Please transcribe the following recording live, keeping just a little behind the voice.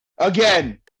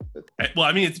again. Well,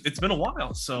 I mean, it's been a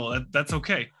while, so that's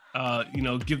okay.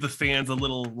 Give the fans a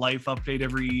little life update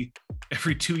every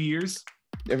 2 years.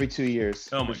 Every 2 years.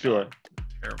 Oh my sure. God.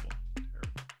 Terrible.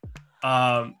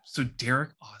 So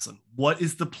Derik Oslan, what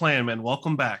is the plan, man?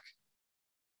 Welcome back.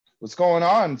 What's going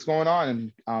on?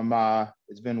 And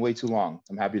it's been way too long.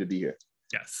 I'm happy to be here.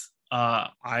 Yes.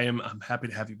 I'm happy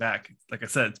to have you back. Like I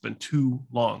said, it's been too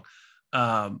long.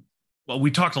 Well,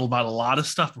 we talked about a lot of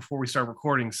stuff before we start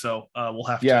recording, so we'll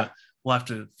have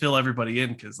to fill everybody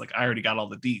in because like I already got all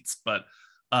the deets. But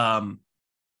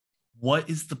what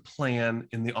is the plan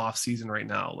in the off season right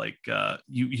now? Like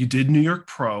you did New York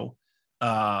Pro,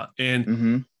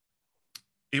 and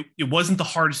it wasn't the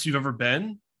hardest you've ever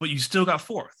been, but you still got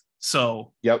fourth.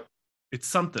 So it's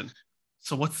something.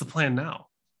 So what's the plan now?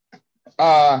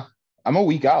 I'm a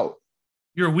week out.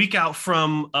 You're a week out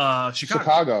from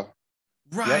Chicago.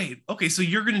 Right. Yep. Okay. So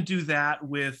you're going to do that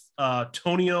with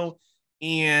Tonio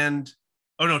and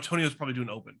Tonio's probably doing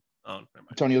open. Oh, never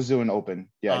mind. Tonio's doing open.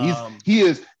 Yeah. He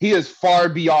is far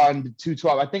beyond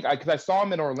 212. I think because I saw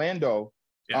him in Orlando.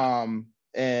 Yeah.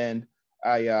 And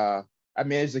I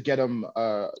managed to get him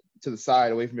to the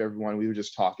side away from everyone. We were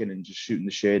just talking and just shooting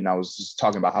the shit. And I was just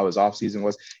talking about how his off season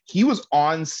was. He was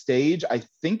on stage. I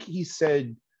think he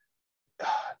said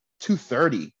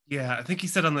 230. Yeah, I think he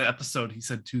said on the episode, he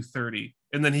said 230.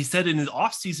 And then he said in his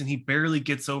off season, he barely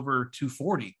gets over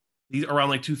 240. He's around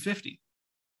like 250.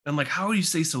 I'm like, how would you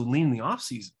stay so lean in the off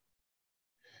season?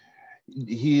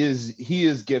 He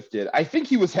is gifted. I think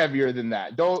he was heavier than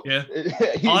that.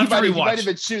 He might have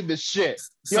been shooting the shit.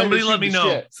 Somebody let me know.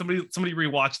 Shit. Somebody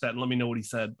rewatch that and let me know what he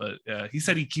said. But he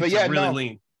said he keeps it really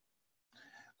lean.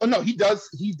 Oh no, he does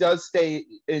stay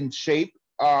in shape.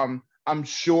 I'm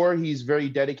sure he's very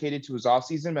dedicated to his off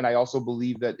season, but I also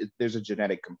believe that there's a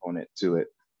genetic component to it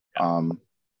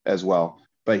as well.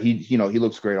 But he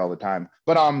looks great all the time.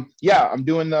 But I'm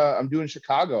doing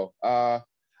Chicago.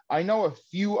 I know a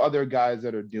few other guys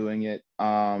that are doing it,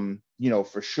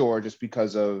 for sure, just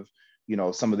because of,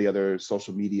 some of the other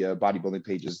social media bodybuilding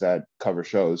pages that cover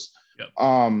shows. Yep.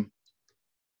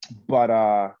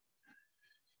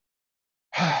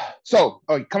 So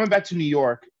coming back to New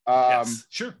York, yes,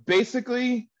 sure.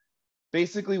 Basically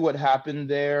what happened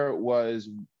there was,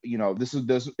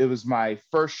 it was my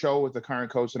first show with the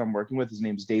current coach that I'm working with. His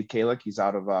name's Dave Kalick. He's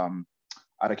out of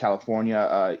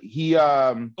California.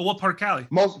 What part of Cali?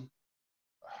 Most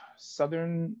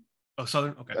southern. Oh,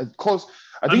 southern. Okay. Close.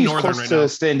 I think he's close to now.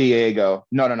 San Diego.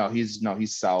 No.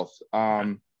 He's south.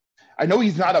 I know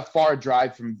he's not a far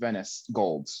drive from Venice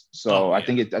Golds. So I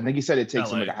think he said it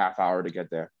takes him like a half hour to get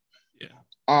there.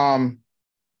 Yeah.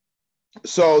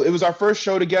 So it was our first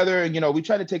show together, and we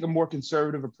tried to take a more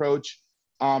conservative approach,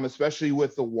 especially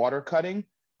with the water cutting.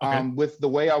 Okay. With the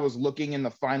way I was looking in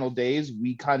the final days,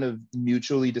 we kind of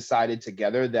mutually decided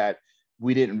together that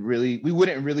we wouldn't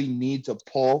really need to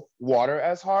pull water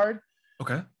as hard.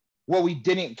 Okay. What we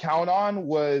didn't count on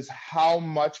was how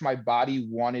much my body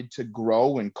wanted to grow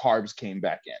when carbs came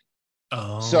back in.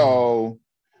 Oh.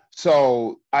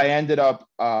 So I ended up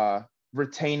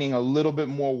retaining a little bit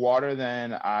more water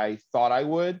than I thought I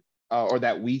would, or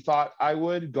that we thought I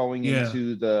would going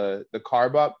into the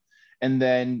carb up. And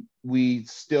then we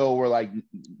still were like,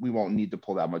 we won't need to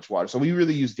pull that much water. So we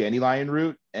really used dandelion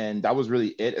root, and that was really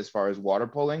it as far as water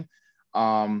pulling.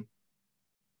 And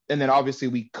then obviously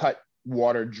we cut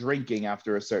water drinking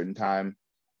after a certain time.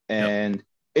 And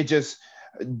it just,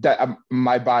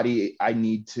 my body, I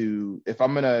need to,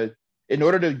 in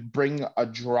order to bring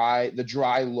the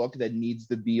dry look that needs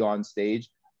to be on stage,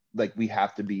 like we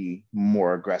have to be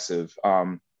more aggressive.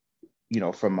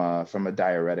 From a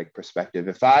diuretic perspective,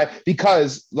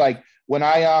 because like when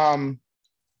I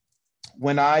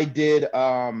did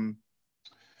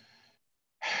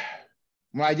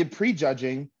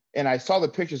prejudging and I saw the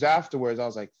pictures afterwards, I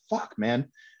was like, fuck, man.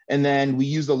 And then we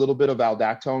used a little bit of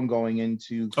aldactone going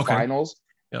into finals.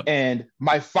 Yep. And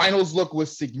my finals look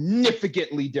was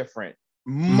significantly different,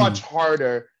 much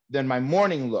harder than my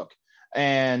morning look.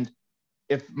 And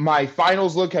if my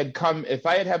finals look if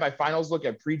I had my finals look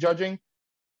at prejudging,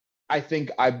 I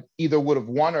think I either would have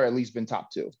won or at least been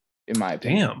top 2, in my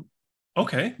opinion. Damn.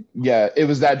 Okay. Yeah, it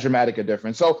was that dramatic a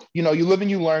difference. So, you live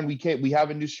and you learn. We have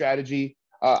a new strategy.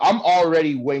 I'm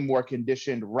already way more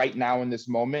conditioned right now in this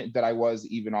moment than I was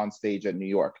even on stage at New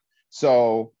York.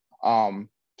 So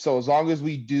as long as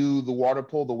we do the water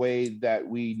pull the way that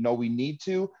we know we need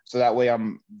to, so that way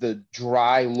I'm the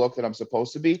dry look that I'm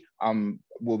supposed to be,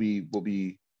 we'll be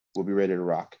ready to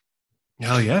rock.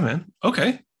 Hell yeah, man.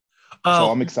 Okay.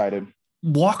 So I'm excited.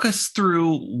 walk us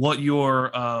through what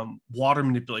your water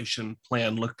manipulation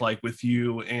plan looked like with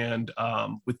you and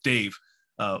with Dave.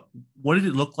 What did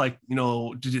it look like? You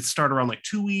know, did it start around like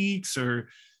 2 weeks, or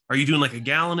are you doing like a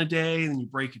gallon a day and then you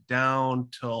break it down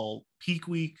till peak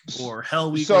week or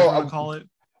hell week, So, whatever you want to call it?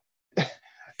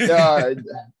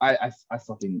 I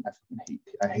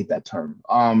hate that term.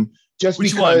 Just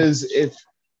Which because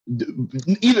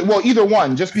either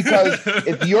one, just because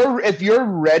if you're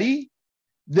ready,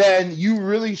 then you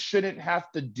really shouldn't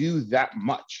have to do that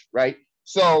much, right?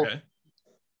 So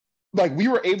like we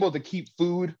were able to keep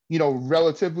food,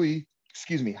 relatively,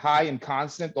 high and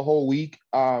constant the whole week.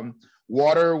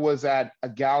 Water was at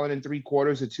 1.75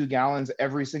 gallons to 2 gallons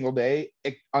every single day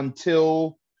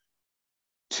until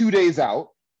 2 days out,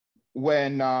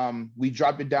 when we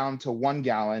dropped it down to 1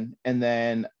 gallon, and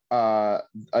then a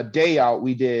day out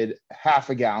we did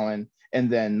 0.5 gallon, and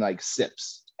then like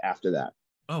sips after that.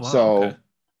 Oh wow.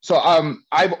 So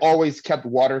I've always kept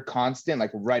water constant,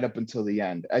 like right up until the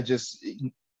end. I just,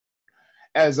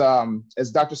 as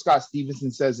Dr. Scott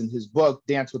Stevenson says in his book,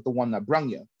 Dance with the One That Brung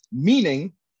You,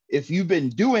 meaning if you've been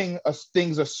doing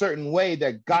things a certain way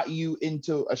that got you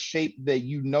into a shape that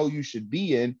you should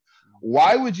be in,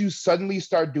 why would you suddenly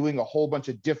start doing a whole bunch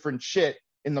of different shit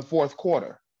in the fourth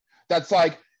quarter? That's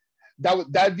like,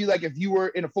 that'd be like if you were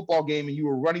in a football game and you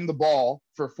were running the ball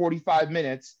for 45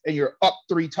 minutes and you're up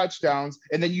 3 touchdowns,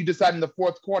 and then you decide in the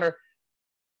fourth quarter,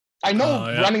 I know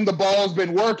running the ball has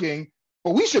been working,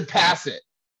 but we should pass it.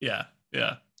 Yeah.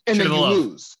 And then you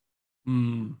lose.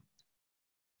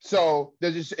 So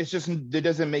it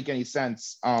doesn't make any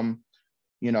sense. And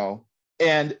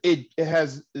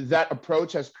that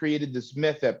approach has created this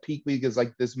myth that peak week is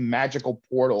like this magical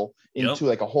portal into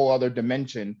like a whole other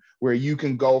dimension where you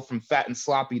can go from fat and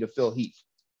sloppy to Phil Heath.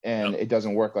 And it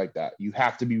doesn't work like that. You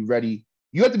have to be ready.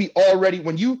 You have to be all ready.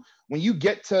 When you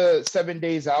get to 7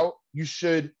 days out, you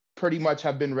should pretty much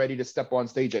have been ready to step on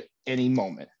stage at any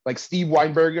moment. Like Steve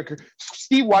Weinberger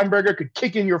could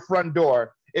kick in your front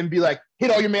door and be like,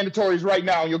 hit all your mandatories right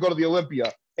now and you'll go to the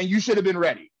Olympia. And you should have been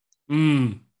ready.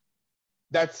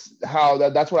 That's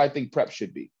what I think prep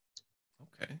should be.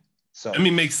 Okay. So, I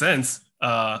mean, makes sense.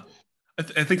 I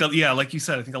think, like you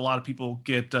said, I think a lot of people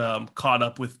get caught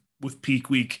up with peak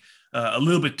week a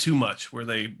little bit too much, where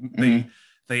they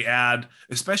add,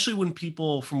 especially when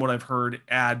people, from what I've heard,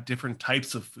 add different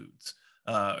types of foods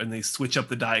and they switch up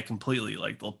the diet completely.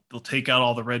 Like they'll take out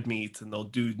all the red meats and they'll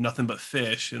do nothing but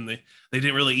fish, and they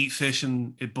didn't really eat fish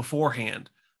in it beforehand.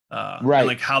 Right. And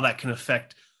like how that can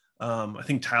affect. I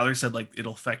think Tyler said like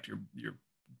it'll affect your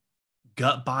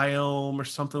gut biome or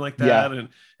something like that,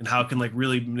 and how it can like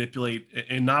really manipulate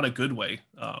in not a good way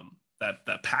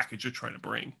that package you're trying to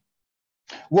bring.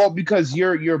 Well, because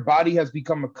your body has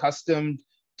become accustomed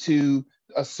to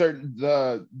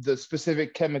the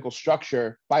specific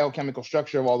biochemical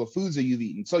structure of all the foods that you've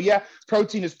eaten. So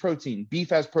protein is protein, beef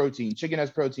has protein, chicken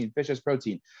has protein, fish has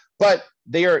protein, but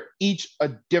they are each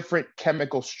a different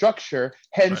chemical structure,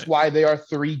 hence why they are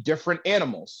 3 different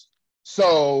animals.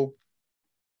 So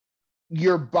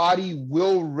your body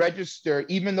will register,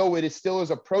 even though it still is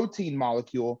a protein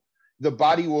molecule, the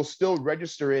body will still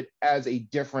register it as a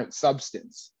different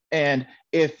substance. And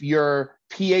if your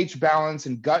pH balance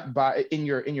and in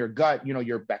your gut,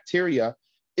 your bacteria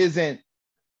isn't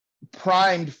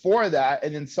primed for that,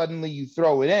 and then suddenly you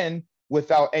throw it in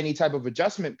without any type of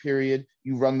adjustment period,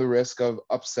 you run the risk of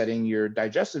upsetting your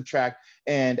digestive tract.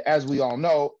 And as we all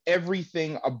know,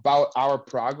 everything about our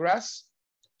progress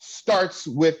starts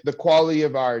with the quality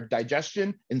of our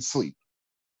digestion and sleep.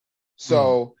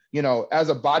 So, as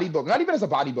a bodybuilder, not even as a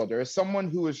bodybuilder, as someone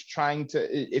who is trying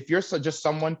to, if you're just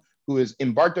someone who is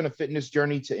embarked on a fitness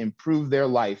journey to improve their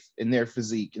life and their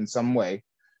physique in some way,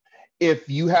 if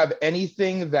you have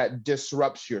anything that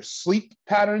disrupts your sleep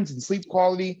patterns and sleep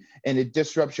quality, and it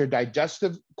disrupts your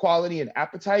digestive quality and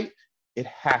appetite, it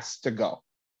has to go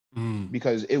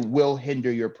because it will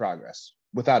hinder your progress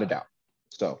without a doubt.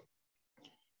 So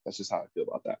that's just how I feel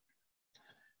about that.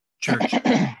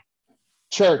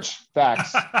 Church,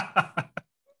 facts. I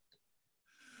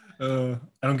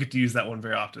don't get to use that one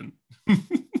very often.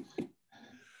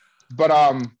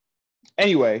 But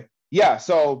anyway,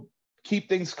 so keep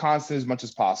things constant as much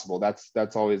as possible.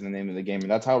 That's always the name of the game,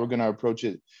 and that's how we're going to approach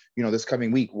it. This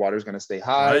coming week, water's going to stay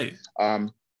high. Right.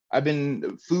 I've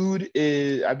been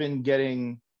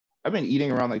eating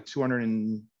around like 200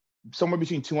 and somewhere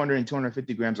between 200 and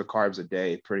 250 grams of carbs a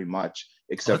day, pretty much,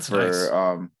 except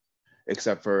for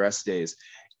rest days.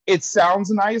 It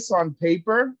sounds nice on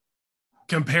paper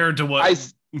compared to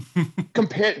what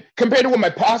compared to what my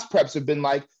past preps have been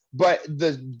like, but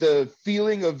the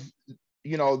feeling of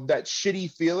that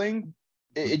shitty feeling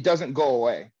it doesn't go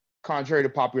away, contrary to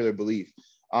popular belief.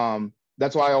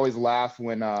 That's why I always laugh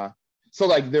when so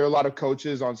like there are a lot of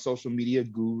coaches on social media,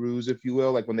 gurus, if you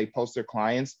will, like when they post their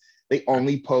clients, they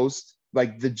only post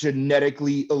like the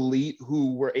genetically elite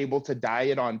who were able to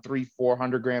diet on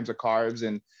 300-400 grams of carbs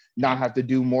and not have to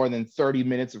do more than 30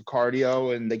 minutes of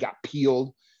cardio, and they got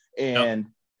peeled. And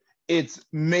it's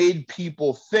made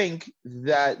people think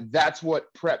that that's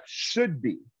what prep should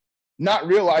be, not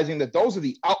realizing that those are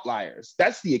the outliers.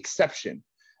 That's the exception.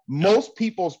 Most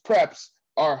people's preps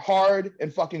are hard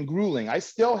and fucking grueling. I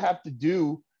still have to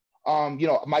do,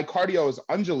 my cardio is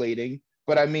undulating,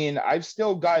 but I mean, I've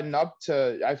still gotten up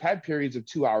to, I've had periods of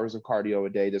 2 hours of cardio a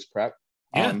day this prep.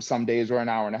 Some days were an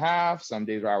hour and a half, some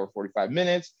days were hour 45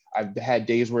 minutes. I've had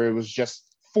days where it was just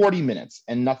 40 minutes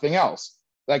and nothing else.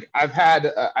 Like I've had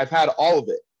all of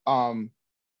it.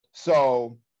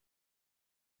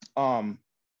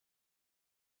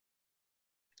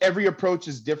 Every approach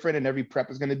is different and every prep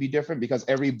is going to be different, because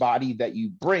every body that you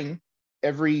bring,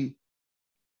 every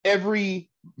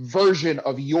version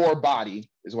of your body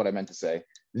is what I meant to say,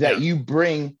 that you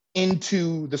bring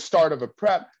into the start of a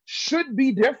prep should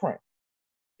be different.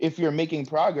 If you're making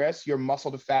progress, your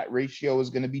muscle to fat ratio is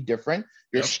going to be different.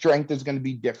 Your strength is going to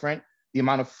be different. The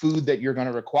amount of food that you're going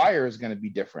to require is going to be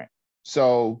different.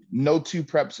 So no two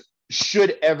preps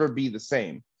should ever be the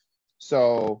same.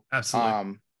 So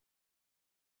absolutely.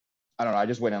 I don't know. I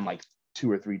just went on like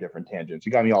 2 or 3 different tangents.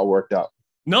 You got me all worked up.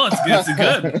 No, it's good. It's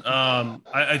good.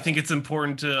 I think it's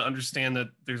important to understand that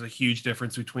there's a huge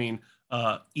difference between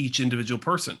each individual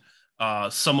person.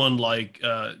 Someone like,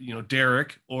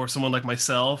 Derik, or someone like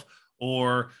myself,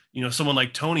 or, someone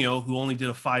like Tonio, who only did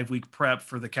a 5-week prep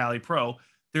for the Cali Pro.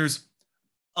 There's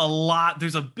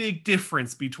a big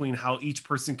difference between how each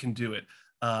person can do it.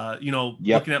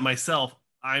 Looking at myself,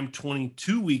 I'm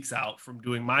 22 weeks out from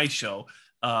doing my show.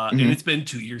 And it's been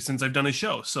 2 years since I've done a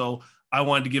show. So I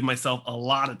wanted to give myself a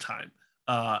lot of time.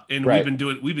 And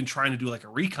we've been trying to do like a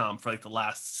recom for like the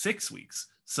last 6 weeks.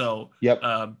 So,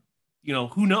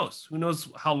 who knows? Who knows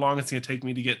how long it's going to take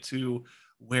me to get to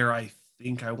where I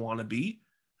think I want to be.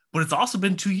 But it's also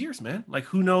been 2 years, man. Like,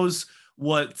 who knows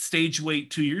what stage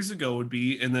weight 2 years ago would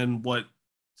be, and then what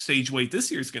stage weight this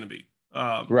year is going to be.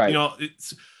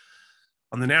 It's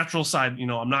on the natural side,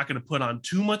 I'm not going to put on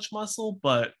too much muscle,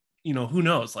 but who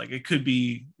knows? Like, it could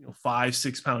be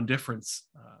 5-6 pound difference.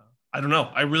 I don't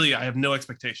know. I have no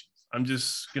expectations. I'm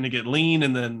just going to get lean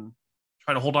and then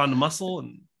try to hold on to muscle.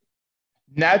 And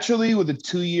naturally, with a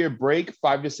 2-year break,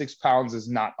 5 to 6 pounds is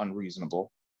not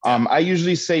unreasonable. I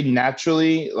usually say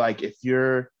naturally, like if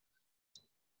you're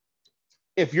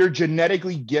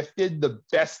genetically gifted, the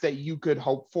best that you could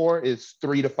hope for is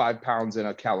 3 to 5 pounds in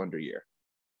a calendar year.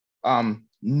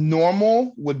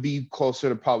 Normal would be closer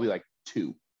to probably like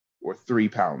 2 or 3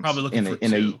 pounds in a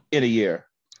year.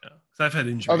 Yeah, because I've had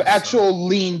injuries of actual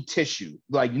lean tissue,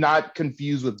 like not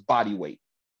confused with body weight.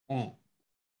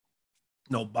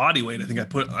 No, body weight. I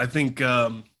think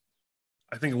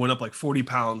it went up like 40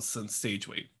 pounds since stage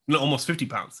weight. No, almost 50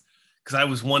 pounds, because I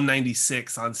was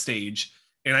 196 on stage,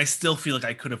 and I still feel like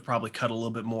I could have probably cut a little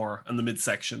bit more on the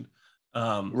midsection.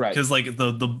 Because like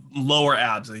the lower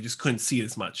abs, I just couldn't see it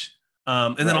as much.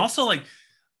 Then also, like,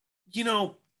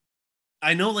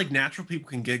 I know like natural people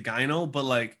can get gyno, but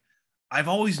like I've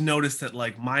always noticed that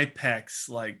like my pecs,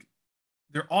 like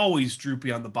they're always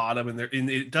droopy on the bottom, and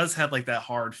it does have like that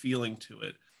hard feeling to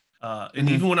it. And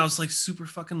even when I was like super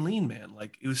fucking lean, man,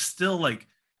 like it was still like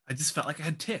I just felt like I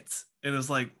had tits. And it was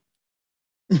like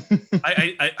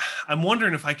I'm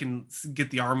wondering if I can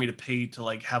get the army to pay to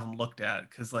like have them looked at,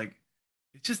 because like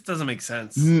it just doesn't make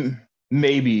sense.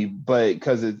 Maybe, but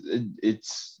because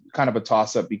it's kind of a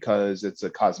toss-up, because it's a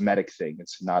cosmetic thing.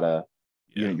 It's not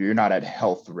you're not at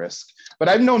health risk. But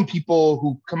I've known people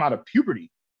who come out of puberty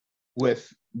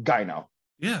with gyno.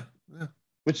 Yeah.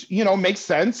 Which, makes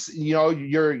sense.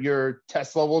 Your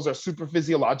test levels are super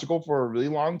physiological for a really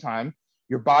long time.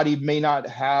 Your body may not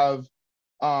have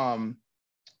that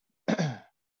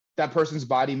person's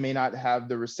body may not have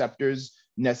the receptors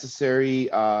necessary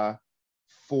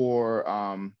for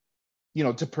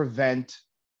to prevent,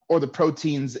 or the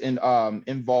proteins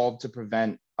involved to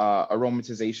prevent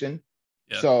aromatization.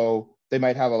 So they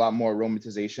might have a lot more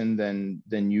aromatization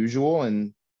than usual,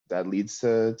 and that leads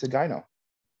to gyno.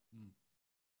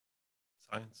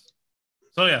 Science.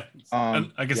 So yeah,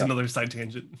 I guess another side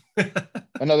tangent.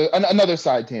 another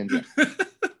side tangent.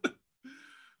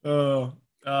 I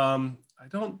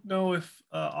don't know if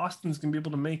Austin's gonna be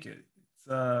able to make it.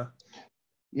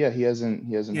 Yeah, he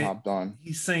hasn't hopped on.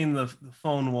 He's saying the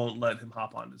phone won't let him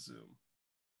hop onto Zoom.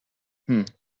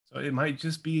 So it might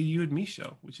just be a you and me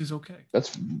show, which is okay.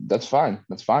 That's fine.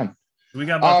 That's fine. We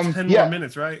got about 10 more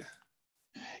minutes, right?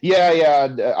 Yeah.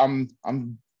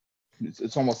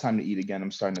 It's almost time to eat again.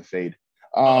 I'm starting to fade.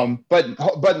 But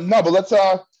let's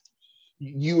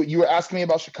you were asking me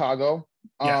about Chicago.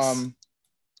 Yes.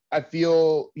 I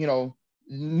feel,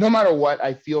 no matter what,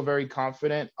 I feel very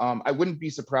confident. I wouldn't be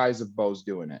surprised if Bo's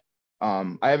doing it.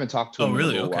 I haven't talked to him in a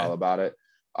little while about it.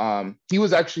 He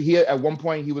was actually at one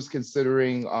point he was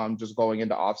considering just going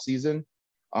into off season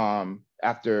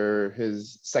after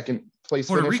his second place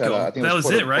Puerto finish Rico. At, I think that was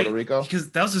it, right? Puerto Rico. Because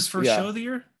that was his first show of the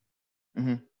year.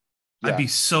 Mm-hmm. Yeah. I'd be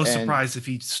so surprised if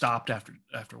he stopped after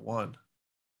one.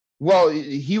 Well,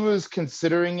 he was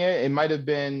considering it. It might have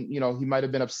been, he might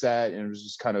have been upset and was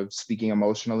just kind of speaking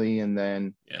emotionally. And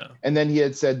then he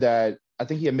had said that, I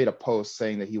think he had made a post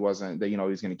saying that he wasn't, that, he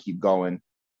was going to keep going,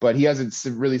 but he hasn't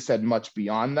really said much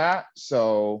beyond that.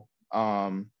 So,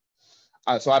 so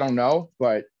I don't know,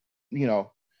 but,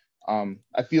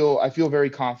 I feel very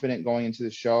confident going into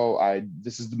the show.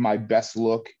 This is my best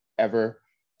look ever.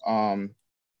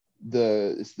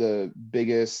 It's the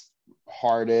biggest,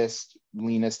 hardest,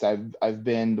 leanest I've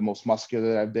been, the most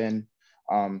muscular that I've been.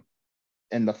 And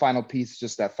the final piece,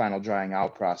 just that final drying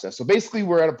out process. So basically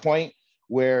we're at a point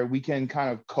where we can kind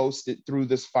of coast it through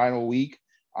this final week,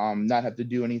 not have to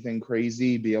do anything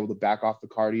crazy, be able to back off the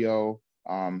cardio,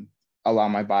 allow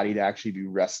my body to actually be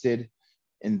rested.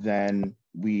 And then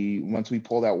once we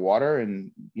pull that water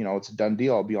and, it's a done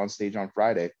deal, I'll be on stage on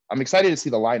Friday. I'm excited to see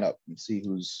the lineup and see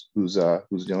who's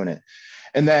doing it.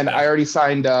 And then I already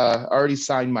signed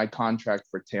my contract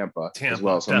for Tampa as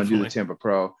well. So definitely. I'm going to do the Tampa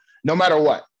Pro no matter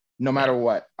what.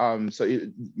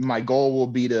 My goal will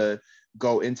be to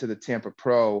go into the Tampa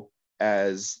Pro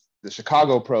as the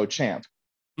Chicago Pro champ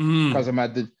because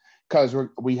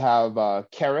we have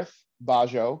Kareth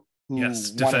Bajo, who won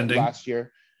it last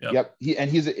year. Yep.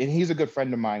 He's a good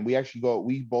friend of mine.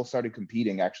 We both started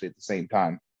competing actually at the same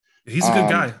time. He's a good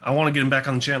guy. I want to get him back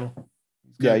on the channel.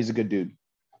 He's a good dude.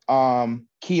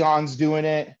 Keon's doing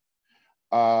it.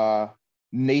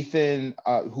 Nathan,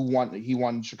 he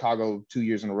won Chicago 2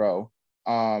 years in a row.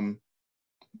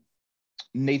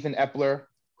 Nathan Epler,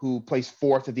 who placed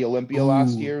 4th at the Olympia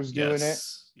last year, is doing it.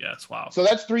 Yes, wow. So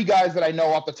that's 3 guys that I know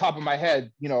off the top of my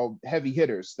head, heavy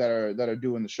hitters that are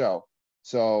doing the show.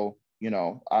 So,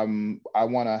 I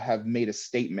want to have made a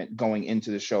statement going into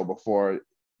the show before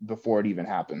it even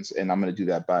happens. And I'm going to do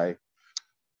that by,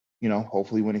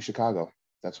 hopefully winning Chicago.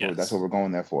 That's what we're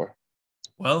going there for.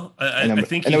 Well, I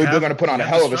think we're going to put on a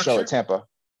hell of a show at Tampa.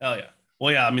 Oh yeah.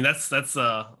 Well, yeah. I mean, that's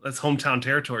hometown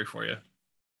territory for you.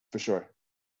 For sure.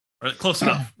 Or close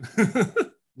enough.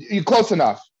 You're close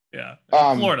enough. Yeah.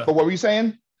 Florida. But what were you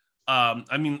saying?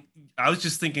 I mean, I was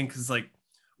just thinking because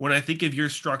when I think of your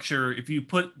structure, if you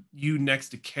put you next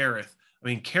to Kareth, I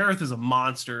mean, Kareth is a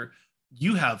monster.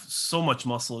 You have so much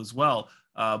muscle as well,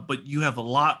 but you have a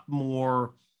lot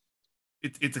more.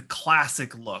 It's a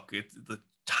classic look. It's the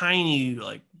tiny,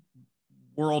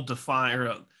 world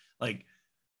defying,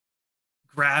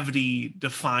 gravity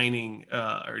defining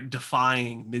or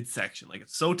defying midsection.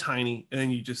 It's so tiny, and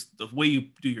then the way you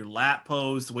do your lat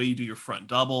pose, the way you do your front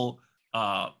double,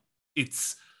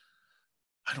 it's.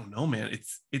 I don't know, man.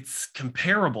 It's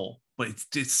comparable, but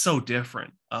it's so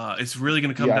different. It's really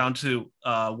going to come down to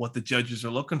what the judges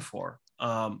are looking for.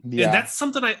 And that's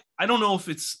something I don't know if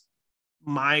it's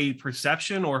my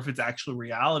perception or if it's actual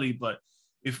reality, but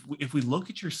if we look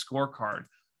at your scorecard,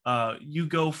 you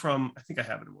go from, I think I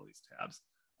have it in one of these tabs.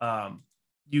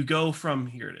 You go from,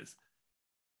 here it is,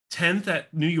 10th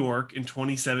at New York in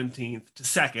 2017 to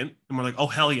 2nd. And we're like, oh,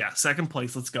 hell yeah, 2nd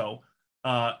place, let's go.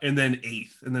 And then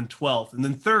 8th, and then 12th, and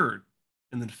then 3rd,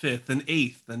 and then 5th, and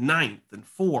 8th, and 9th, and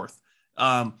 4th.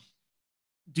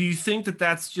 Do you think that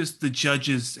that's just the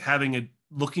judges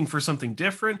looking for something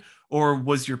different, or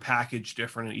was your package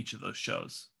different in each of those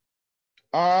shows?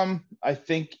 I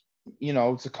think,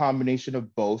 it's a combination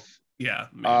of both. Yeah.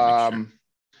 Sure.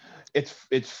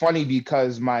 It's funny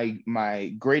because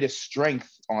my greatest strength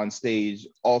on stage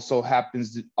also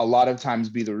happens to a lot of times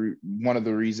be one of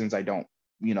the reasons I don't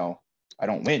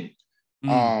win.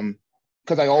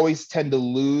 Because I always tend to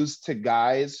lose to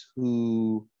guys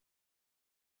who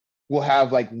will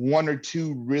have 1 or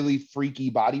 2 really freaky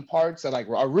body parts that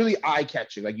are really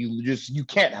eye-catching. You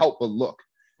can't help but look.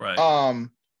 Right.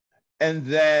 And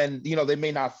then, they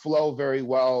may not flow very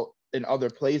well in other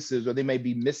places, or they may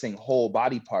be missing whole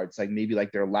body parts, maybe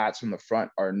their lats from the front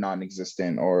are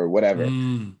non-existent or whatever.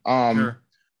 Sure.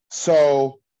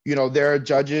 So, there are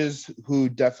judges who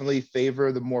definitely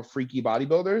favor the more freaky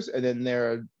bodybuilders, and then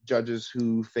there are judges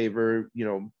who favor,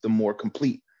 the more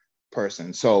complete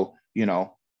person. So,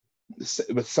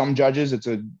 with some judges, it's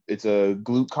a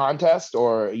glute contest,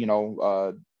 or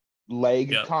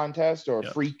leg contest, or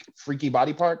freaky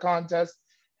body part contest.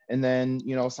 And then,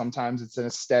 sometimes it's an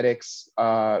aesthetics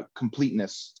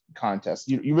completeness contest.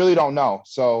 You really don't know.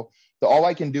 So all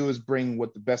I can do is bring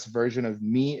what the best version of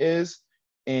me is.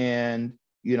 And,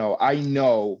 I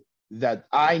know that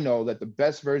the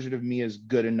best version of me is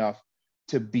good enough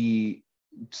to be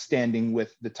standing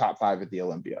with the top 5 at the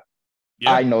Olympia.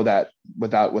 Yeah. I know that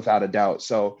without a doubt.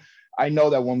 So I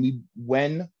know that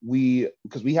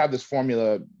because we have this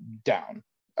formula down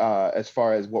as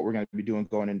far as what we're going to be doing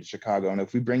going into Chicago. And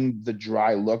if we bring the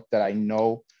dry look that I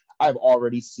know I've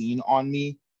already seen on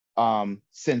me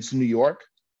since New York,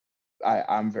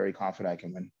 I'm very confident I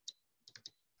can win.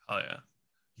 Oh yeah.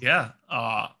 Yeah.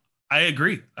 I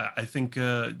agree. I think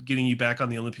getting you back on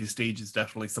the Olympia stage is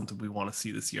definitely something we want to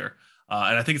see this year.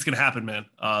 And I think it's going to happen, man.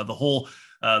 The whole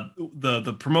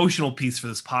the promotional piece for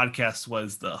this podcast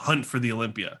was the hunt for the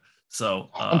Olympia. So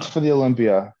hunt for the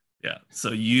Olympia. Yeah.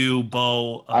 So you,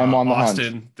 Bo, I'm on Austin,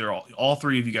 the hunt. They're all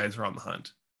 3 of you guys are on the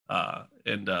hunt.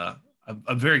 And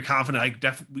I'm very confident.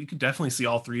 We could definitely see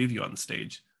all 3 of you on the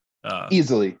stage.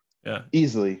 Easily. Yeah.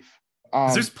 Easily.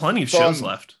 There's plenty of shows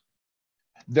left.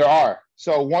 There are.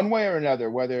 So one way or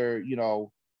another, whether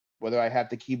I have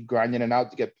to keep grinding it out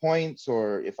to get points,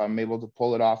 or if I'm able to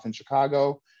pull it off in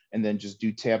Chicago and then just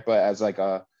do Tampa as like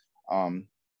a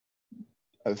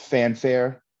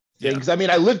fanfare thing. Because I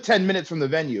live 10 minutes from the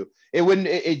venue.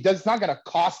 It's not going to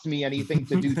cost me anything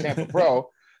to do Tampa Pro.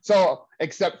 So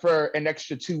except for an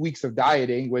extra 2 weeks of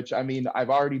dieting, which I've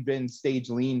already been stage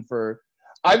lean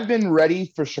I've been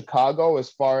ready for Chicago as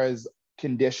far as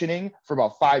conditioning for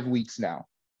about 5 weeks now.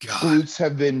 God. Glutes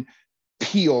have been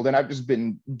peeled, and I've just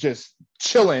been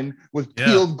chilling with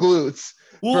peeled glutes.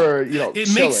 Well,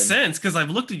 it makes sense because I've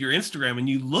looked at your Instagram and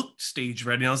you looked stage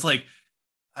ready, and I was like,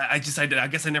 I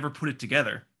guess I never put it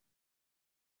together.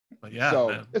 But yeah, so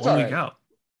man, it's 1 week out.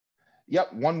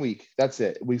 Yep, 1 week. That's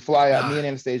it. We fly out. Me and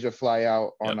Anastasia fly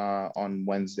out on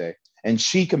Wednesday, and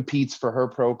she competes for her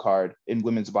pro card in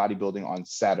women's bodybuilding on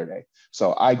Saturday.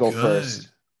 So I go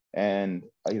first, and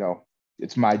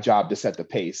it's my job to set the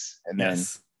pace, and then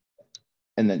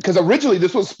because originally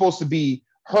this was supposed to be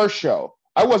her show.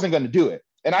 I wasn't going to do it,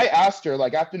 and I asked her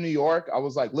after New York. I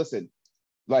was like, listen,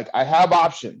 I have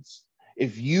options.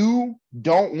 If you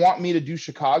don't want me to do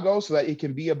Chicago so that it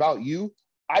can be about you,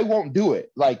 I won't do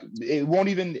it. It won't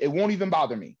even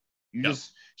bother me.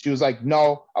 She was like,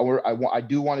 no, I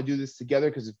do want to do this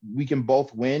together, because if we can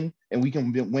both win and we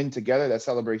can win together, that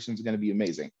celebration is going to be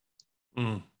amazing.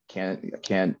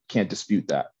 Can't dispute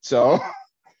that. So,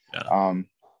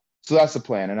 so that's the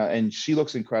plan. And she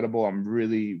looks incredible. I'm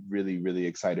really, really, really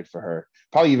excited for her.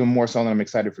 Probably even more so than I'm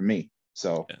excited for me.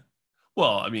 So,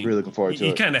 well, really looking forward to it.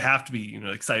 You kind of have to be,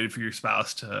 excited for your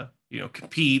spouse to,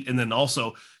 compete, and then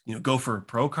also, go for a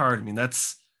pro card.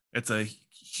 It's a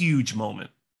huge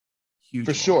moment. Huge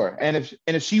for moment. Sure. And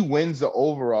if she wins the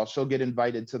overall, she'll get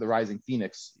invited to the Rising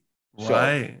Phoenix show.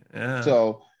 Right. Yeah.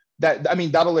 So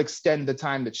that'll extend the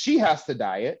time that she has to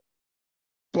diet.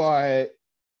 But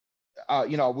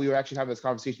we were actually having this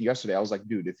conversation yesterday. I was like,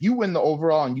 dude, if you win the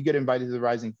overall and you get invited to the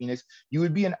Rising Phoenix, you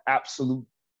would be an absolute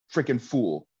freaking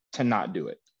fool to not do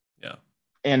it. Yeah.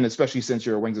 And especially since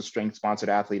you're a Wings of Strength sponsored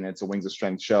athlete and it's a Wings of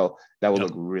Strength show, that would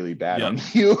look really bad on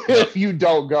you if you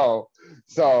don't go.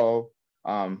 So,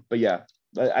 but yeah,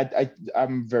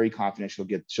 I'm very confident she'll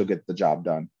get the job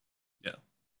done. Yeah,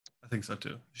 I think so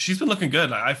too. She's been looking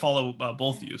good. I follow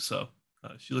both of you, so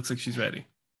she looks like she's ready.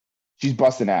 She's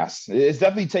busting ass. It's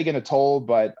definitely taking a toll,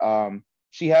 but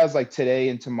she has today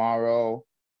and tomorrow.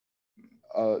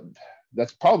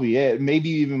 That's probably it.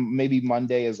 Maybe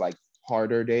Monday is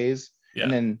harder days. Yeah.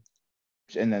 And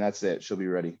then that's it. She'll be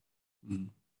ready. Mm-hmm.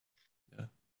 Yeah.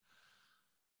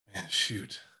 Man,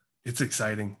 shoot. It's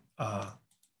exciting.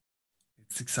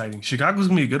 It's exciting. Chicago's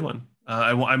gonna be a good one.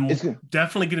 I'm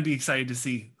definitely gonna be excited to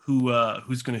see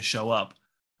who's gonna show up.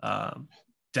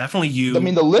 Definitely you.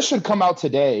 The list should come out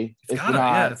today. It's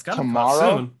gotta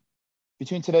tomorrow. Soon.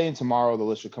 Between today and tomorrow, the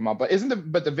list should come out. But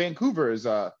the Vancouver is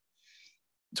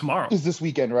tomorrow. Is this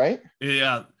weekend, right?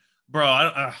 Yeah,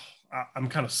 bro. I'm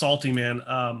kind of salty, man.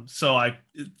 So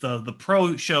the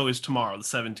pro show is tomorrow, the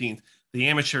 17th. The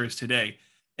amateur is today,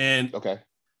 and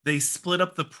they split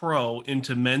up the pro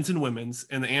into men's and women's,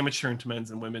 and the amateur into men's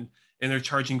and women, and they're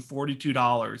charging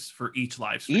 $42 for each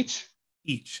live stream.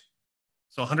 Each.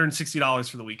 So $160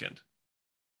 for the weekend.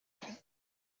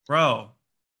 Bro,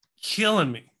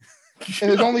 killing me.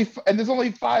 And there's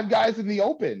only 5 guys in the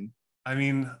open.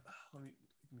 It's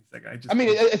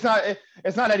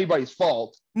not anybody's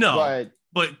fault. No, but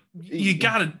but you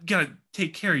gotta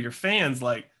take care of your fans.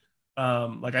 Like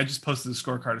I just posted a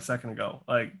scorecard a second ago.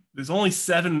 Like there's only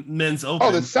 7 men's open.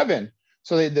 Oh, there's 7.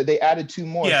 So they added 2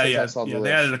 more. I saw the list.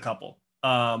 They added a couple.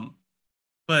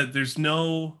 But there's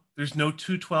no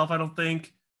 212. I don't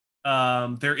think.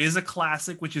 There is a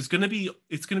classic, which is gonna be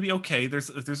okay. There's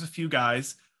a few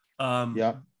guys.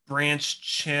 Branch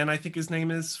Chen, I think his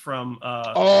name is from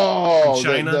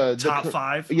China, the top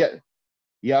 5. Yeah.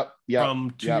 Yep.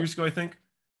 From 2 years ago, I think.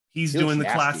 He's doing the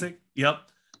classic. Yep.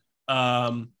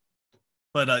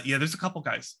 But there's a couple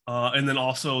guys. And then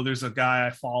also there's a guy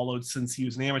I followed since he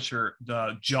was an amateur,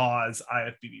 the Jaws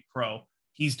IFBB Pro.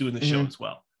 He's doing the show as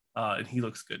well. And he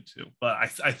looks good too. But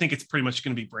I think it's pretty much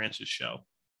going to be Branch's show.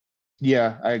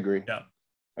 Yeah, I agree. Yeah.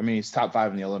 I mean, he's top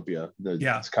 5 in the Olympia.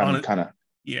 It's kind of.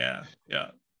 Yeah.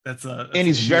 That's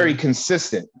he's very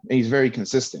consistent.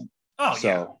 Oh,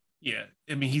 so. Yeah.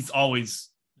 I mean, he's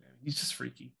just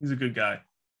freaky. He's a good guy.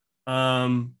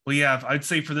 But yeah, I'd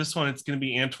say for this one, it's going to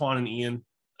be Antoine and Ian.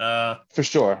 For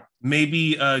sure.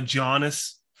 Maybe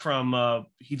Jonas from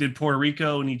he did Puerto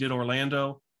Rico and he did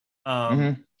Orlando.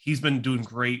 He's been doing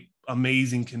great,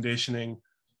 amazing conditioning.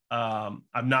 I'm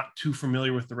not too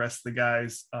familiar with the rest of the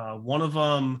guys. One of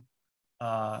them,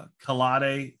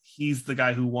 Kalade, he's the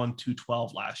guy who won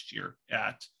 212 last year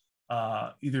at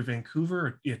either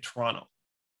Vancouver or Toronto.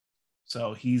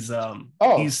 So he's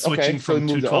switching from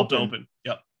 212 to open.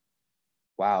 Yep.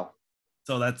 Wow.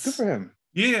 So that's good for him.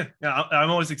 Yeah.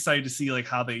 I'm always excited to see like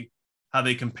how they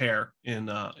compare in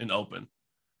open.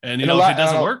 And if it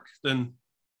doesn't work, then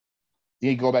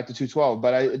you go back to 212.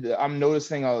 But I'm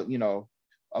noticing a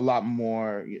lot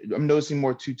more. I'm noticing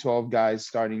more 212 guys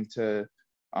starting to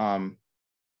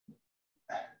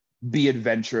be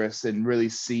adventurous and really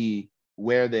see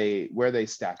where they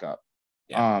stack up.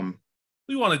 Yeah.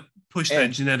 We want to push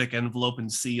that genetic envelope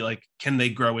and see like, can they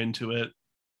grow into it?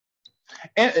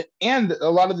 And a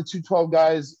lot of the 212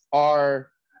 guys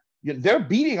they're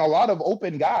beating a lot of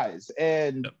open guys,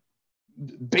 and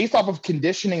based off of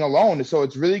conditioning alone. So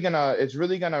it's really gonna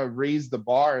raise the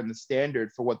bar and the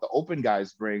standard for what the open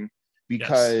guys bring,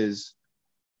 because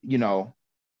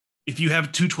if you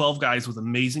have 212 guys with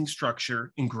amazing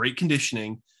structure and great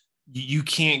conditioning, you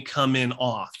can't come in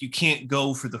off. You can't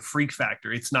go for the freak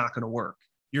factor. It's not going to work.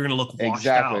 You're going to look washed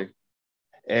out.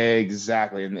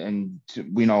 Exactly. And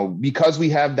because we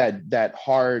have that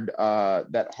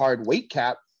hard weight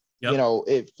cap,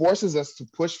 it forces us to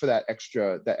push for that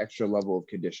extra level of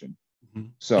condition. Mm-hmm.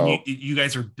 So you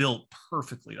guys are built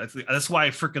perfectly. That's why I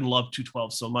freaking love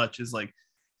 212 so much, is like,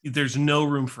 there's no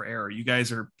room for error. You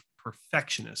guys are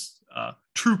perfectionists,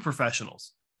 true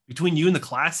professionals. Between you and the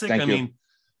classic, mean,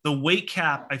 the weight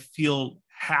cap, I feel,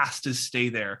 has to stay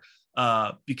there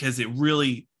because it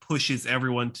really pushes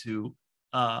everyone to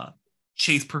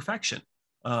chase perfection.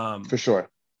 For sure.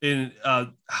 And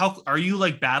how are you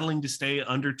like battling to stay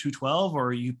under 212, or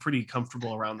are you pretty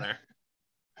comfortable around there?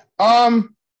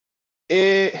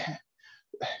 It's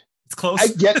close. I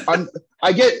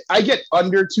get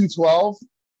under 212,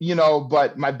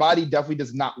 but my body definitely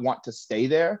does not want to stay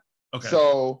there. Okay.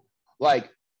 So I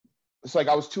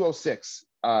was 206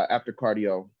 after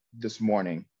cardio this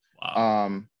morning.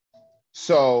 Wow.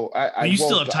 So you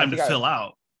still have time to fill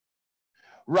out.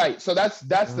 Right. So that's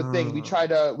the thing. We try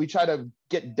to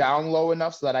get down low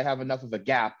enough so that I have enough of a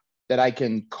gap that I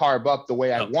can carb up the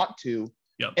way I want to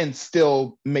and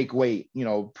still make weight,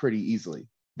 pretty easily.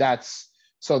 That's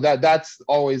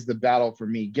always the battle for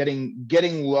me, getting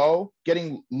low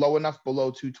enough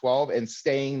below 212 and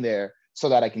staying there so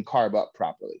that I can carb up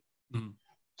properly. Mm.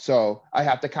 So I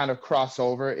have to kind of cross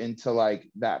over into like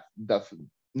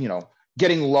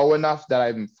getting low enough that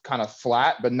I'm kind of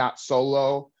flat, but not so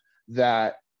low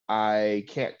that I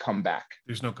can't come back.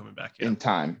 There's no coming back in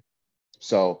time.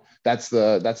 So that's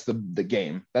the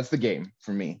game. That's the game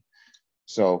for me.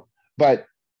 So, but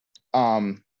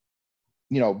going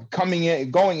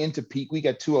into peak week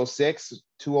at 206,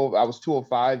 I was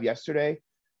 205 yesterday.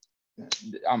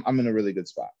 I'm in a really good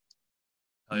spot.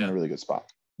 I'm in a really good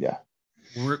spot. Yeah.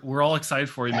 We're all excited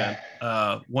for you, man.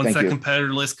 Once that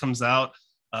competitor list comes out,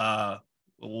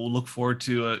 we'll look forward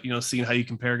to seeing how you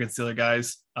compare against the other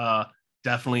guys.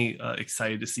 Definitely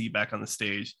excited to see you back on the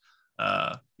stage.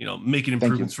 Making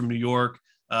improvements from New York.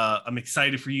 I'm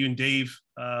excited for you and Dave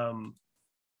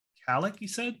Kalick, you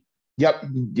said?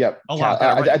 Yep. Oh wow.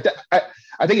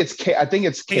 I think it's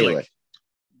Kalick.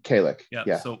 Kalick.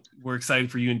 Yeah. So we're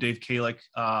excited for you and Dave Kalick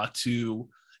to.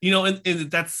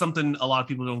 And that's something a lot of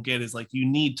people don't get, is like, you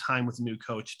need time with a new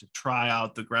coach to try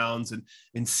out the grounds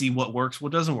and see what works,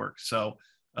 what doesn't work. So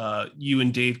you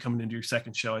and Dave coming into your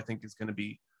second show, I think, is going to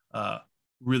be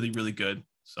really, really good.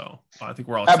 So I think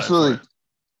we're all excited absolutely. for it.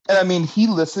 And I mean, he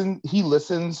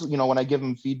listens, you know, when I give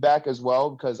him feedback as well,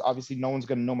 because obviously no one's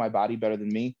going to know my body better than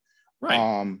me.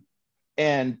 Right.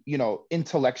 And, you know,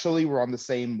 intellectually we're on the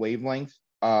same wavelength.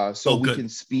 So we can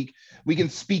speak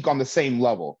on the same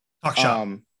level. Talk shop.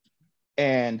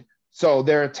 And so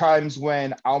there are times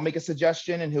when I'll make a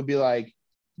suggestion and he'll be like,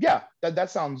 yeah,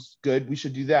 that sounds good. We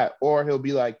should do that. Or he'll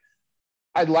be like,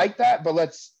 I like that, but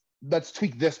let's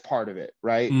tweak this part of it.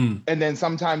 Right. And then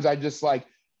sometimes I just like,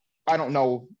 I don't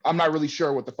know. I'm not really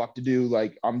sure what the fuck to do.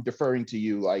 Like, I'm deferring to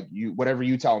you. Like, you, whatever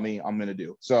you tell me, I'm gonna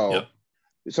do. So,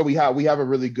 so we have a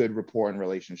really good rapport and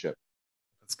relationship.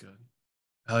 That's good.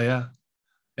 Oh yeah,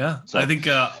 yeah. So, I think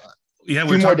a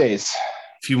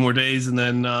few more days, and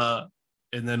then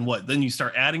what? Then you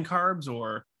start adding carbs,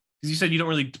 or because you said you don't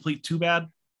really deplete too bad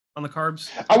on the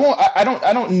carbs. I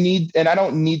don't need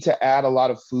to add a lot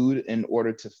of food in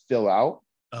order to fill out.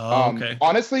 Oh, okay.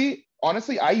 Honestly,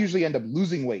 I usually end up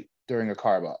losing weight during a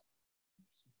carb up.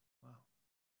 Wow.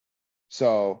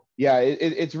 So yeah,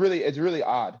 it's really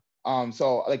odd.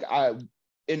 So like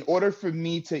in order for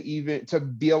me to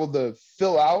be able to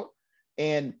fill out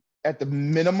and at the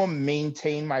minimum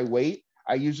maintain my weight,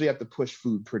 I usually have to push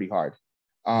food pretty hard.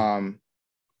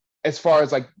 As far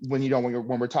as like when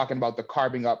we're talking about the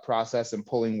carbing up process and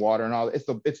pulling water and all,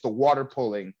 it's the water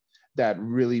pulling that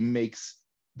really makes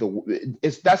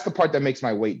that's the part that makes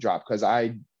my weight drop, because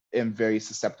I am very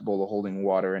susceptible to holding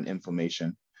water and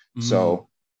inflammation. So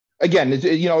again,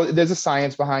 you know, there's a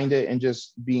science behind it, and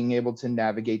just being able to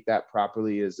navigate that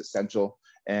properly is essential.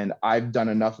 And I've done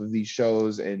enough of these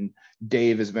shows, and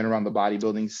Dave has been around the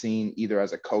bodybuilding scene either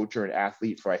as a coach or an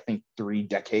athlete for I think 3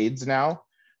 decades now.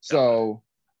 So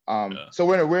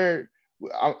so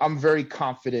I'm very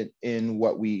confident in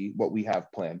what we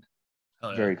have planned.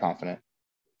 Very confident.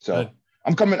 So good.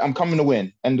 I'm coming to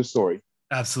win. End of story.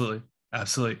 Absolutely.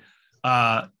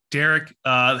 Derik,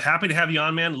 happy to have you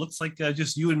on, man. It looks like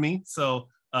just you and me. So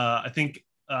I think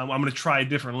I'm going to try a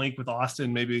different link with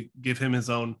Austin, maybe give him his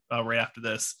own right after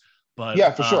this. But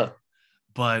yeah, for sure.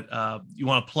 But you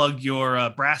want to plug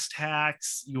your Brass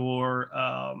Tacks, your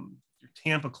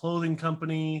Tampa clothing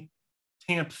company,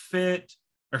 Tampa Fit,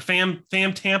 or Fam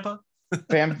Tampa?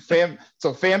 Fam.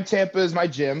 So Fam Tampa is my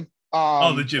gym.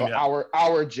 The gym, yeah.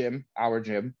 Our gym.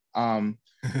 Mine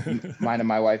and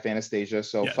my wife Anastasia.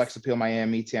 So yes. Flex Appeal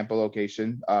Miami, Tampa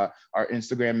location. Our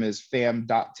Instagram is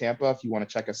fam.tampa if you want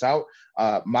to check us out.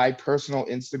 My personal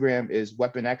Instagram is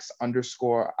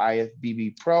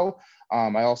weaponx_IFBB Pro.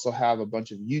 I also have a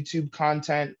bunch of YouTube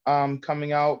content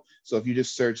coming out. So if you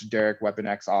just search Derik Weapon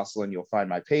X Oslan, you'll find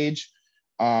my page.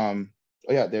 Oh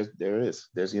yeah, there it is.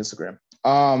 There's the Instagram.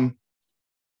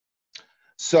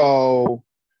 So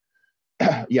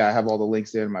yeah, I have all the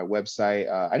links there to my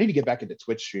website. I need to get back into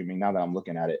Twitch streaming now that I'm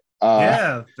looking at it.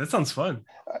 Yeah, that sounds fun.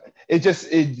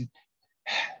 The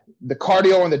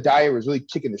cardio and the diet was really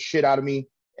kicking the shit out of me.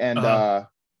 And I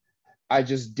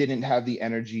just didn't have the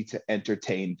energy to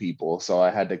entertain people. So I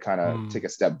had to kind of take a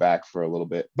step back for a little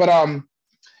bit. But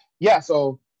yeah,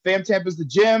 so Fam Tampa is the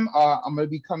gym. I'm going to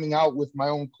be coming out with my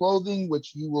own clothing,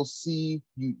 which you will see.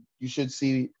 You should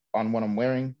see on what I'm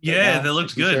wearing. Yeah, that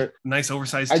looks good. Nice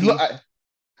oversized tee.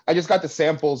 I just got the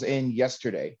samples in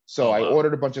yesterday. So I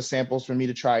ordered a bunch of samples for me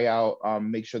to try out,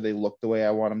 make sure they look the way I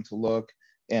want them to look.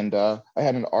 And I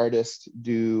had an artist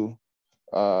do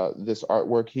this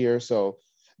artwork here. So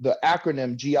the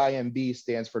acronym GIMB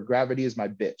stands for Gravity is My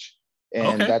Bitch.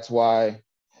 And that's why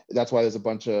there's a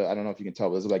bunch of, I don't know if you can tell,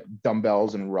 but there's like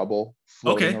dumbbells and rubble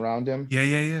floating around him.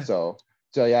 Yeah. So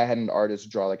yeah, I had an artist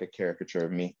draw like a caricature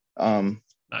of me.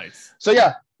 Nice. So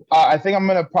yeah, I think I'm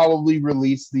gonna probably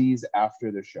release these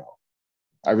after the show.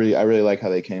 I really like how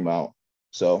they came out.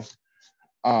 So,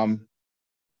 and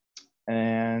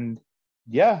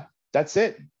yeah, that's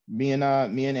it. Me and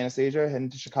Anastasia heading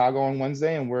to Chicago on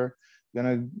Wednesday, and we're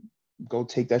gonna go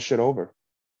take that shit over.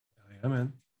 Yeah,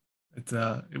 man. It's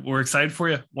we're excited for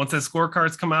you. Once that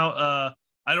scorecards come out,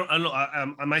 I don't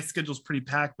know. My schedule's pretty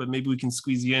packed, but maybe we can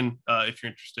squeeze you in if you're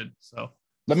interested. So.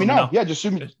 Let me know. Yeah, just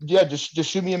shoot me. Yeah, just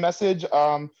shoot me a message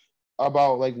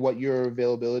about like what your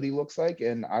availability looks like,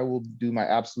 and I will do my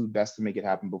absolute best to make it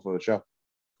happen before the show. All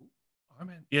right,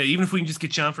 man. Yeah, even if we can just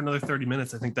get you on for another 30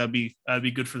 minutes, I think that'd be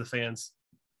good for the fans.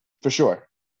 For sure,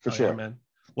 yeah, man.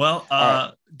 Well,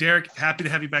 right. Derik, happy to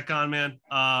have you back on, man.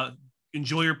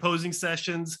 Enjoy your posing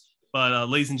sessions. But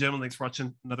ladies and gentlemen, thanks for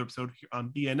watching another episode here on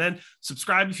BNN.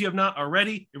 Subscribe if you have not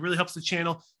already. It really helps the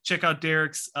channel. Check out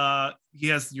Derik's. He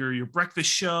has your breakfast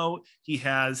show. He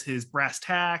has his Brass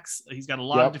Tacks. He's got a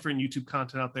lot of different YouTube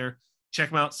content out there.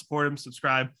 Check him out. Support him.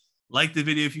 Subscribe. Like the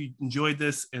video if you enjoyed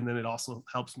this. And then it also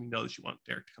helps me know that you want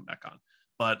Derik to come back on.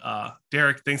 But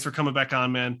Derik, thanks for coming back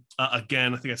on, man.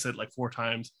 Again, I think I said it like 4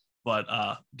 times, but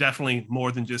definitely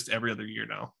more than just every other year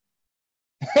now.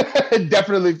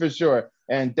 Definitely, for sure.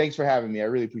 And thanks for having me. I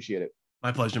really appreciate it.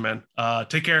 My pleasure, man.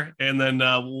 Take care, and then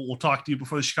we'll talk to you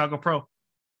before the Chicago Pro.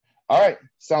 All right,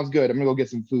 sounds good. I'm gonna go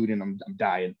get some food, and I'm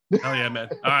dying. Oh yeah, man.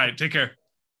 All right, take care.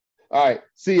 All right,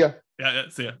 see ya. Yeah,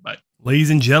 see ya. Bye.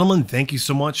 Ladies and gentlemen, thank you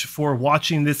so much for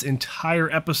watching this entire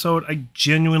episode. I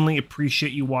genuinely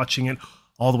appreciate you watching it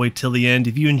all the way till the end.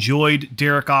 If you enjoyed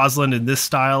Derik Oslan and this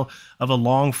style of a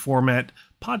long format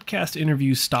podcast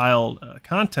interview style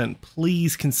content,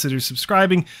 please consider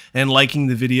subscribing and liking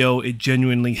the video. It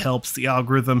genuinely helps the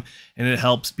algorithm, and it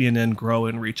helps BNN grow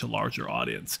and reach a larger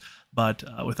audience. But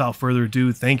without further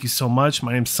ado, thank you so much.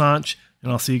 My name's Saunch,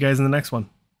 and I'll see you guys in the next one.